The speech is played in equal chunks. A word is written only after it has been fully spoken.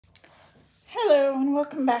Hello and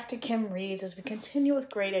welcome back to Kim Reads as we continue with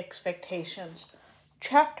Great Expectations.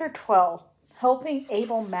 Chapter 12, Helping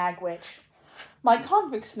Abel Magwitch. My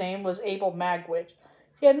convict's name was Abel Magwitch.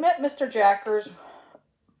 He had met Mr. Jaggers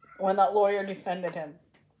when that lawyer defended him.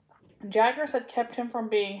 Jaggers had kept him from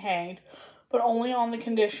being hanged, but only on the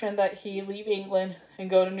condition that he leave England and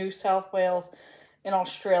go to New South Wales in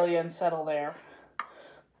Australia and settle there.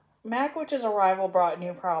 Magwitch's arrival brought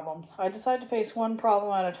new problems. I decided to face one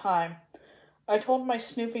problem at a time. I told my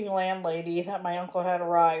snooping landlady that my uncle had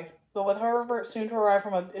arrived, but with Herbert soon to arrive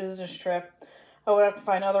from a business trip, I would have to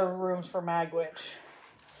find other rooms for Magwitch.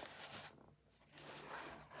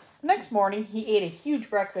 The next morning, he ate a huge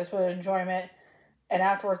breakfast with enjoyment and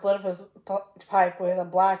afterwards lit up his pipe with a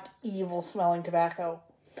black, evil-smelling tobacco.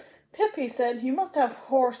 "Pip," he said, "you must have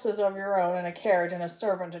horses of your own and a carriage and a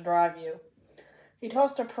servant to drive you." He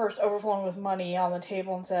tossed a purse overflowing with money on the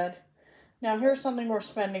table and said, "Now here's something worth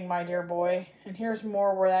spending, my dear boy, and here's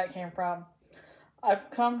more where that came from. I've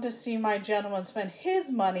come to see my gentleman spend his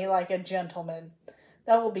money like a gentleman.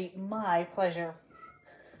 That will be my pleasure."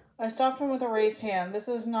 I stopped him with a raised hand. "This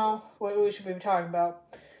is not what we should be talking about.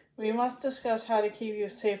 We must discuss how to keep you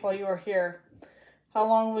safe while you are here. How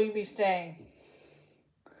long will you be staying?"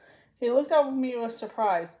 He looked up at me with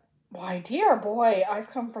surprise. "Why, dear boy, I've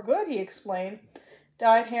come for good," he explained.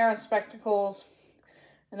 "Dyed hair and spectacles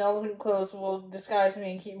and elegant clothes will disguise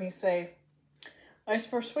me and keep me safe." I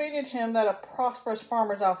persuaded him that a prosperous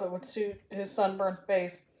farmer's outfit would suit his sunburned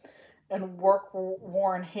face and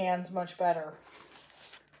work-worn hands much better.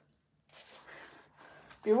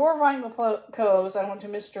 Before buying the clothes, I went to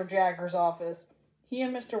Mr. Jaggers' office. He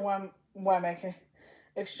and Mr. Wemmick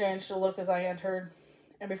exchanged a look as I entered,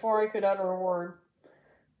 and before I could utter a word,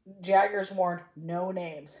 Jaggers warned no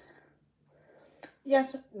names.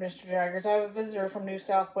 "Yes, Mr. Jaggers, I have a visitor from New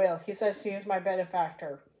South Wales. He says he is my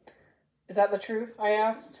benefactor." "Is that the truth?" I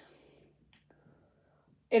asked.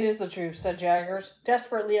 "It is the truth," said Jaggers.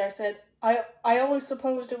 Desperately, I said, I always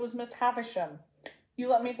supposed it was Miss Havisham. You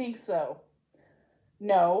let me think so."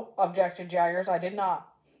 "No," objected Jaggers, "I did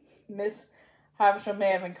not. Miss Havisham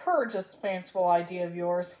may have encouraged this fanciful idea of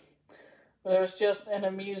yours, but it was just an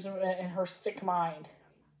amusement in her sick mind."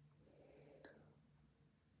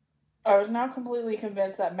 I was now completely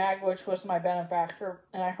convinced that Magwitch was my benefactor,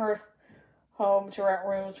 and I hurried home to rent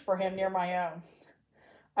rooms for him near my own.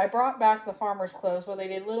 I brought back the farmer's clothes, but they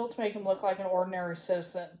did little to make him look like an ordinary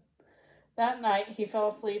citizen. That night, he fell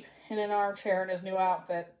asleep in an armchair in his new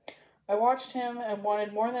outfit. I watched him and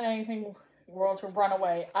wanted more than anything in the world to run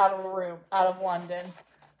away, out of the room, out of London,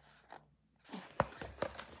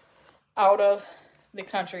 out of the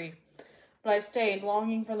country. But I stayed,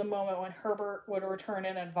 longing for the moment when Herbert would return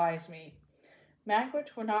and advise me.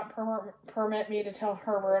 Magwitch would not permit me to tell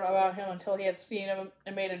Herbert about him until he had seen him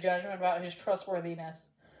and made a judgment about his trustworthiness.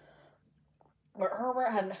 But Herbert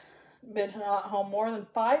had been home more than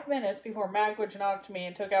 5 minutes before Magwitch knocked to me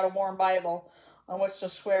and took out a worn Bible on which to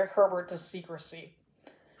swear Herbert to secrecy.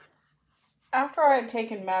 After I had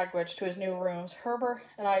taken Magwitch to his new rooms, Herbert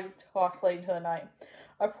and I talked late into the night.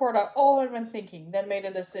 I poured out all I had been thinking, then made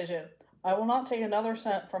a decision. I will not take another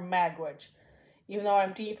cent from Magwitch, even though I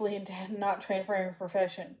am deeply intent not trained for any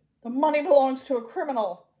profession. The money belongs to a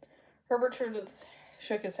criminal. Herbert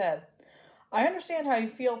shook his head. "I understand how you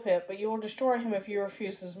feel, Pip, but you will destroy him if you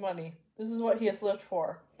refuse his money. This is what he has lived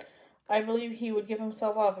for. I believe he would give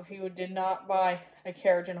himself up if he did not buy a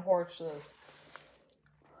carriage and horses."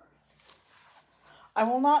 "I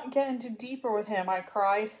will not get into deeper with him," I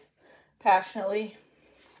cried passionately.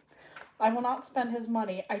 "I will not spend his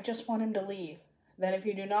money. I just want him to leave." "Then if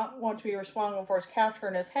you do not want to be responsible for his capture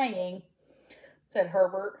and his hanging," said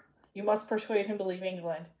Herbert, "you must persuade him to leave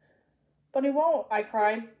England." "But he won't," I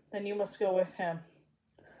cried. "Then you must go with him."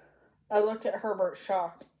 I looked at Herbert,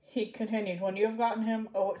 shocked. He continued, "When you have gotten him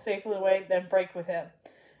safely away, then break with him.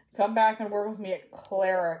 Come back and work with me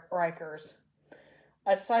at Riker's."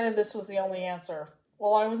 I decided this was the only answer.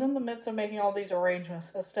 While I was in the midst of making all these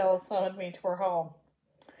arrangements, Estella summoned me to her home.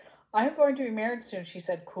 "I am going to be married soon," she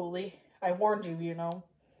said coolly. "I warned you, you know."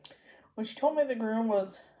 When she told me the groom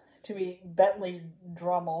was to be Bentley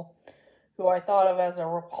Drummle, who I thought of as a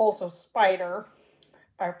repulsive spider,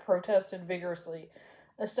 I protested vigorously.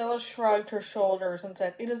 Estella shrugged her shoulders and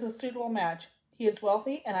said, "It is a suitable match. He is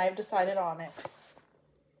wealthy, and I have decided on it."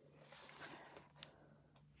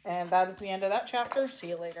 And that is the end of that chapter. See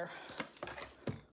you later.